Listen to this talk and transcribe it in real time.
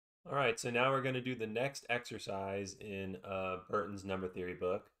All right, so now we're going to do the next exercise in Burton's number theory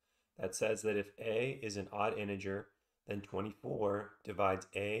book that says that if a is an odd integer, then 24 divides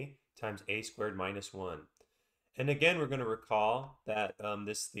a times a squared minus 1. And again, we're going to recall that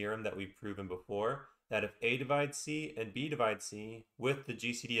this theorem that we've proven before, that if a divides c and b divides c, with the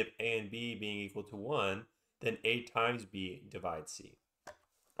GCD of a and b being equal to 1, then a times b divides c.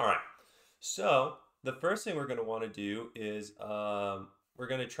 All right, so the first thing we're going to want to do is we're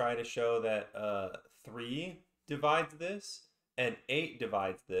going to try to show that 3 divides this and 8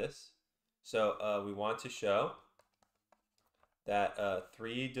 divides this. So we want to show that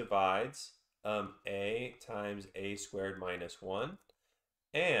 3 divides a times a squared minus 1,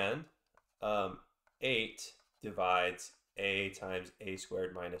 and 8 divides a times a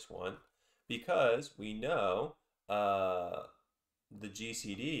squared minus 1, because we know the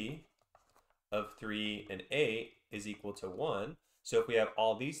GCD of 3 and 8 is equal to 1. So if we have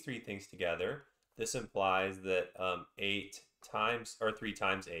all these three things together, this implies that 8 times, or 3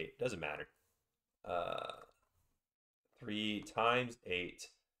 times 8, doesn't matter. Uh, 3 times 8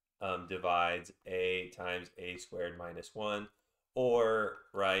 divides a times a squared minus 1, or,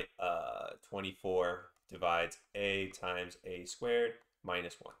 right, 24 divides a times a squared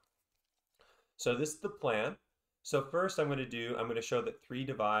minus 1. So this is the plan. So first I'm going to show that 3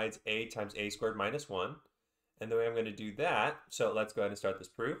 divides a times a squared minus 1. And the way I'm going to do that, so let's go ahead and start this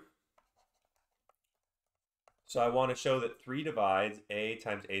proof. So I want to show that 3 divides a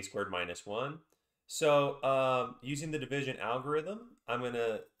times a squared minus 1. So using the division algorithm, I'm going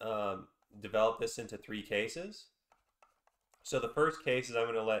to develop this into 3 cases. So the first case is I'm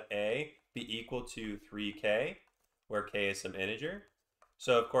going to let a be equal to 3k, where k is some integer.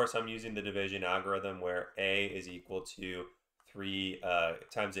 So of course I'm using the division algorithm where a is equal to 3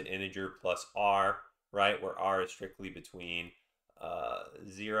 times an integer plus r, right? Where r is strictly between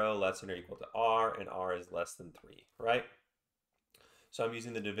 0 less than or equal to r, and r is less than 3, right? So I'm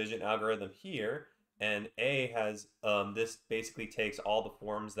using the division algorithm here, and a has, this basically takes all the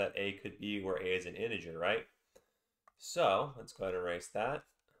forms that a could be where a is an integer, right? So let's go ahead and erase that.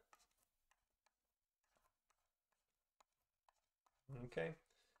 Okay.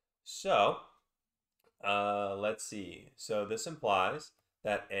 So let's see. So this implies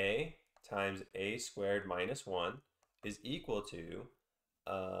that a times a squared minus 1 is equal to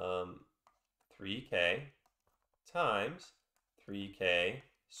 3k times 3k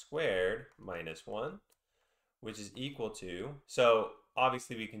squared minus 1, which is equal to, so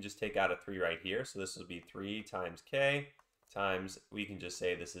obviously we can just take out a 3 right here. So this will be 3 times k times, we can just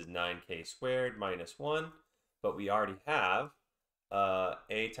say this is 9k squared minus 1, but we already have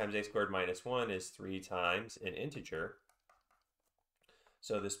a times a squared minus 1 is 3 times an integer.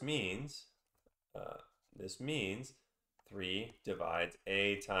 So this means 3 divides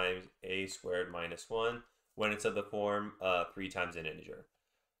a times a squared minus 1 when it's of the form 3 times an integer.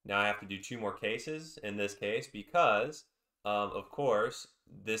 Now I have to do 2 more cases in this case because, of course,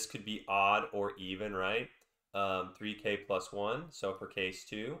 this could be odd or even, right? 3k plus 1. So for case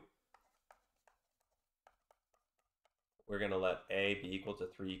 2, we're going to let a be equal to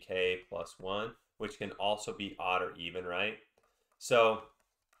 3k plus 1, which can also be odd or even, right? So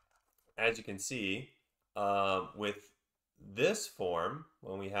as you can see, with this form,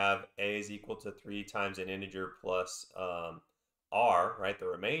 when we have a is equal to 3 times an integer plus r, right, the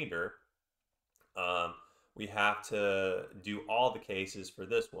remainder, we have to do all the cases for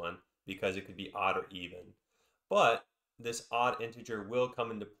this one because it could be odd or even. But this odd integer will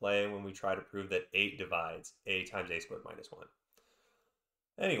come into play when we try to prove that 8 divides a times a squared minus 1.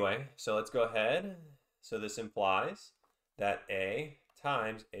 Anyway, so let's go ahead. So this implies that a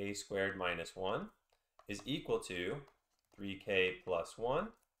times a squared minus 1 is equal to 3k plus 1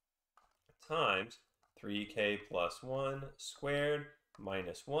 times 3k plus 1 squared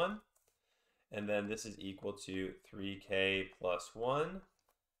minus 1. And then this is equal to 3k plus 1.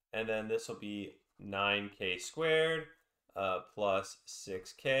 And then this will be 9k squared plus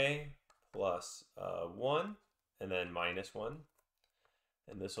 6k plus 1, and then minus 1.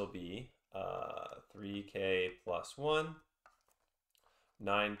 And this will be 3k plus 1,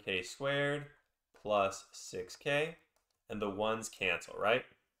 9k squared plus 6k, and the 1's cancel, right?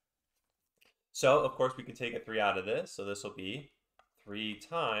 So, of course, we can take a 3 out of this, so this will be 3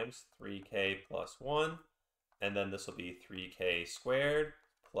 times 3k plus 1, and then this will be 3k squared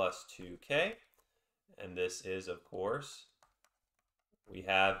plus 2k, and this is, of course, we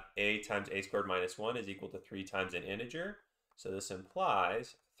have a times a squared minus 1 is equal to 3 times an integer, so this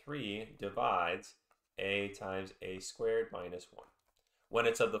implies 3 divides a times a squared minus 1 when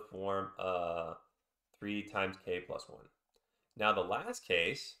it's of the form 3 times k plus 1. Now the last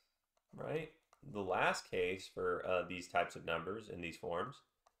case right? The last case for these types of numbers in these forms,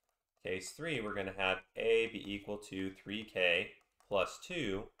 case 3, we're going to have a be equal to 3k plus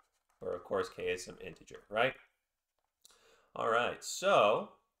 2, where of course k is some integer, right? All right, so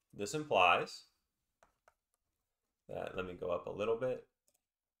this implies that, let me go up a little bit.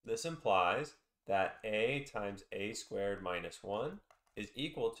 This implies that a times a squared minus 1 is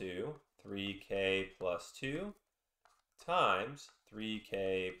equal to 3k plus 2 times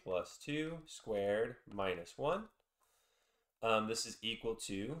 3k plus 2 squared minus 1. This is equal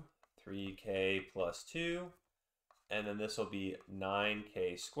to 3k plus 2, and then this will be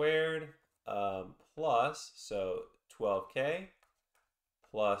 9k squared plus, so 12k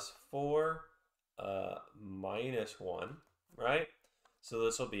plus 4 minus 1, right? So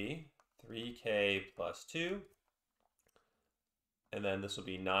this will be 3k plus 2, and then this will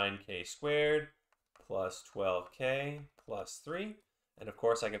be 9k squared plus 12k plus 3. And of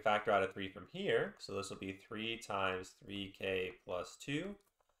course, I can factor out a 3 from here. So this will be 3 times 3k plus 2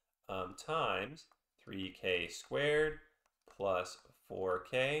 times 3k squared plus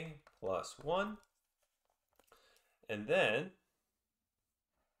 4k plus 1. And then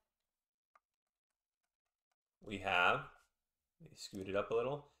we have, let me scoot it up a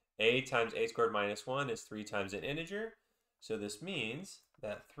little, a times a squared minus 1 is 3 times an integer. So this means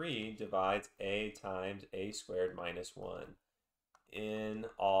that 3 divides a times a squared minus 1 in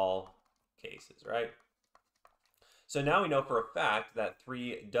all cases, right? So now we know for a fact that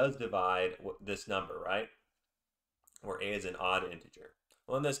 3 does divide this number, right? Where a is an odd integer.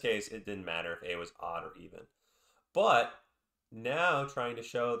 Well, in this case, it didn't matter if a was odd or even. But now trying to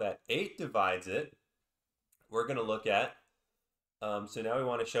show that 8 divides it, we're going to look at, so now we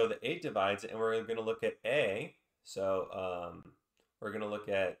want to show that 8 divides it, and we're going to look at a. So we're going to look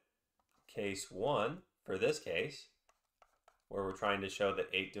at case 1 for this case, where we're trying to show that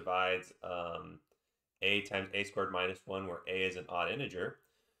 8 divides a times a squared minus 1, where a is an odd integer.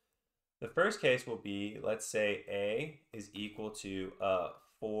 The first case will be, let's say a is equal to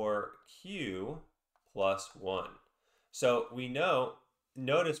 4q plus 1. So we know,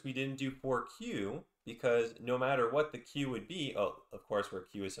 notice we didn't do 4q because no matter what the q would be, oh, of course, where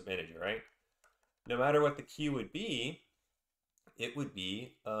q is some integer, right? No matter what the q would be, it would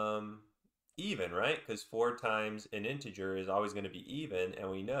be even, right? Because 4 times an integer is always going to be even,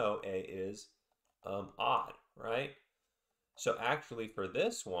 and we know a is odd, right? So actually for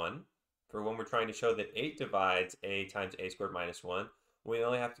this one, for when we're trying to show that 8 divides a times a squared minus 1, we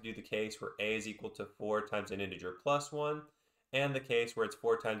only have to do the case where a is equal to 4 times an integer plus 1, and the case where it's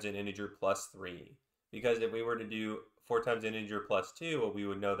 4 times an integer plus 3. Because if we were to do 4 times an integer plus 2, well, we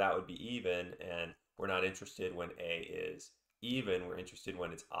would know that would be even, and we're not interested when a is even, we're interested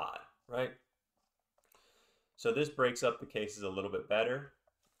when it's odd, right? So this breaks up the cases a little bit better.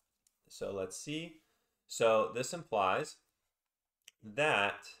 So let's see. So this implies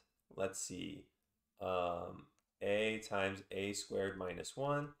that, let's see, a times a squared minus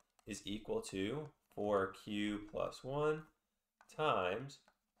 1 is equal to 4q plus 1 times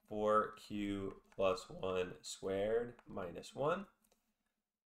 4q plus 1 squared minus 1.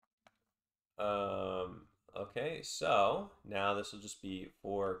 Okay, so now this will just be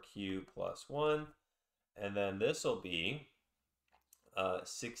 4q plus 1, and then this will be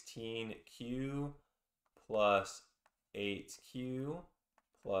 16q plus 8q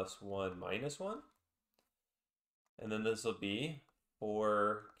plus 1 minus 1. And then this will be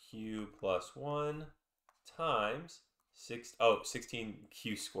 4q plus 1 times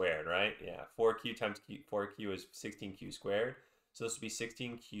 16q squared, right? Yeah, 4q times 4q is 16q squared. So this will be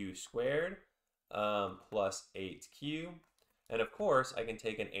 16q squared plus 8q. And of course, I can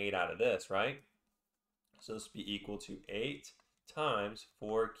take an 8 out of this, right? So this will be equal to 8 times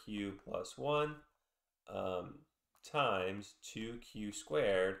 4q plus 1 times 2q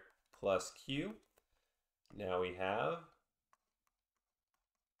squared plus q. Now we have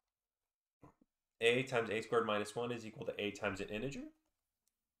a times a squared minus 1 is equal to a times an integer.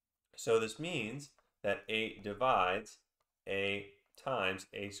 So this means that 8 divides a times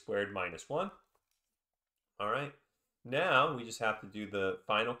a squared minus 1. All right. Now we just have to do the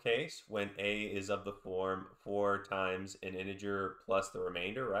final case when a is of the form 4 times an integer plus the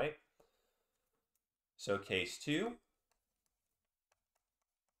remainder, right? So case 2,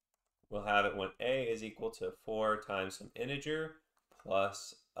 we'll have it when a is equal to 4 times some integer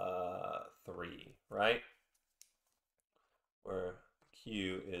plus 3, right? Where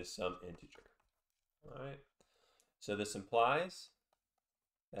q is some integer. All right. So this implies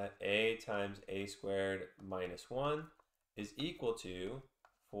that a times a squared minus 1 is equal to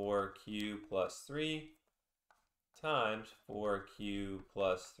 4q plus 3 times 4q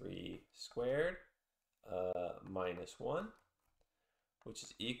plus 3 squared minus 1, which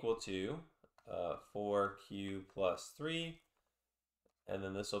is equal to 4q plus 3, and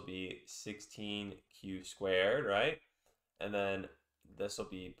then this will be 16q squared, right? And then this will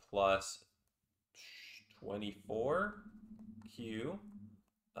be plus 24q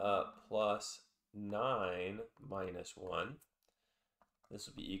plus 9 minus 1. This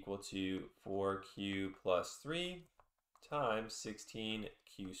will be equal to 4q plus 3 times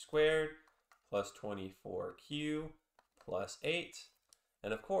 16q squared plus 24q plus 8.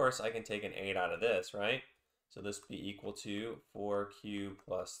 And of course, I can take an 8 out of this, right? So this will be equal to 4q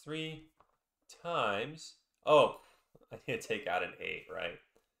plus 3 times, oh, I need to take out an 8, right?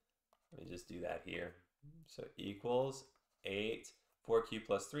 Let me just do that here. So equals 8, 4q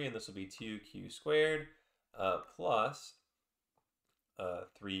plus 3, and this will be 2q squared plus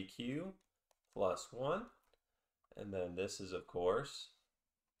 3q plus 1. And then this is, of course,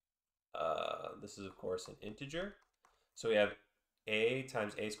 an integer. So we have a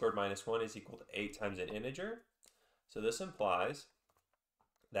times a squared minus 1 is equal to 8 times an integer. So this implies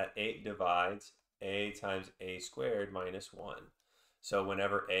that 8 divides a times a squared minus 1. So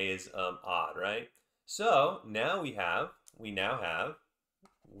whenever a is odd, right? So now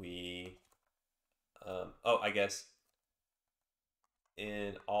I guess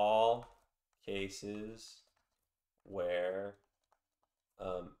in all cases where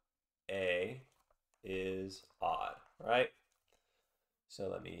a is odd, right? So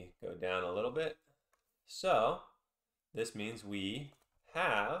let me go down a little bit. So this means we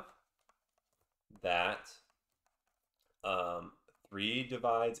have that 3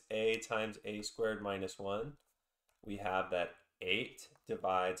 divides a times a squared minus 1. We have that 8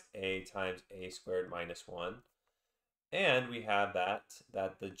 divides a times a squared minus 1. And we have that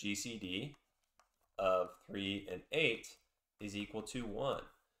the GCD of 3 and 8 is equal to 1.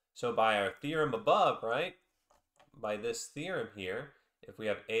 So by our theorem above, right, by this theorem here, if we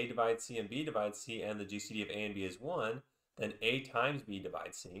have a divides c and b divides c and the GCD of a and b is 1, then a times b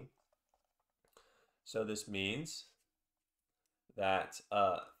divides c. So this means that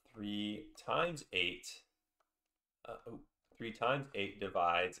 3 times 8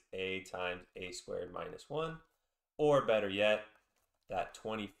 divides a times a squared minus 1, or better yet, that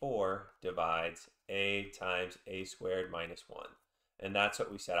 24 divides a times a squared minus 1. And that's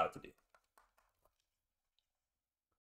what we set out to do.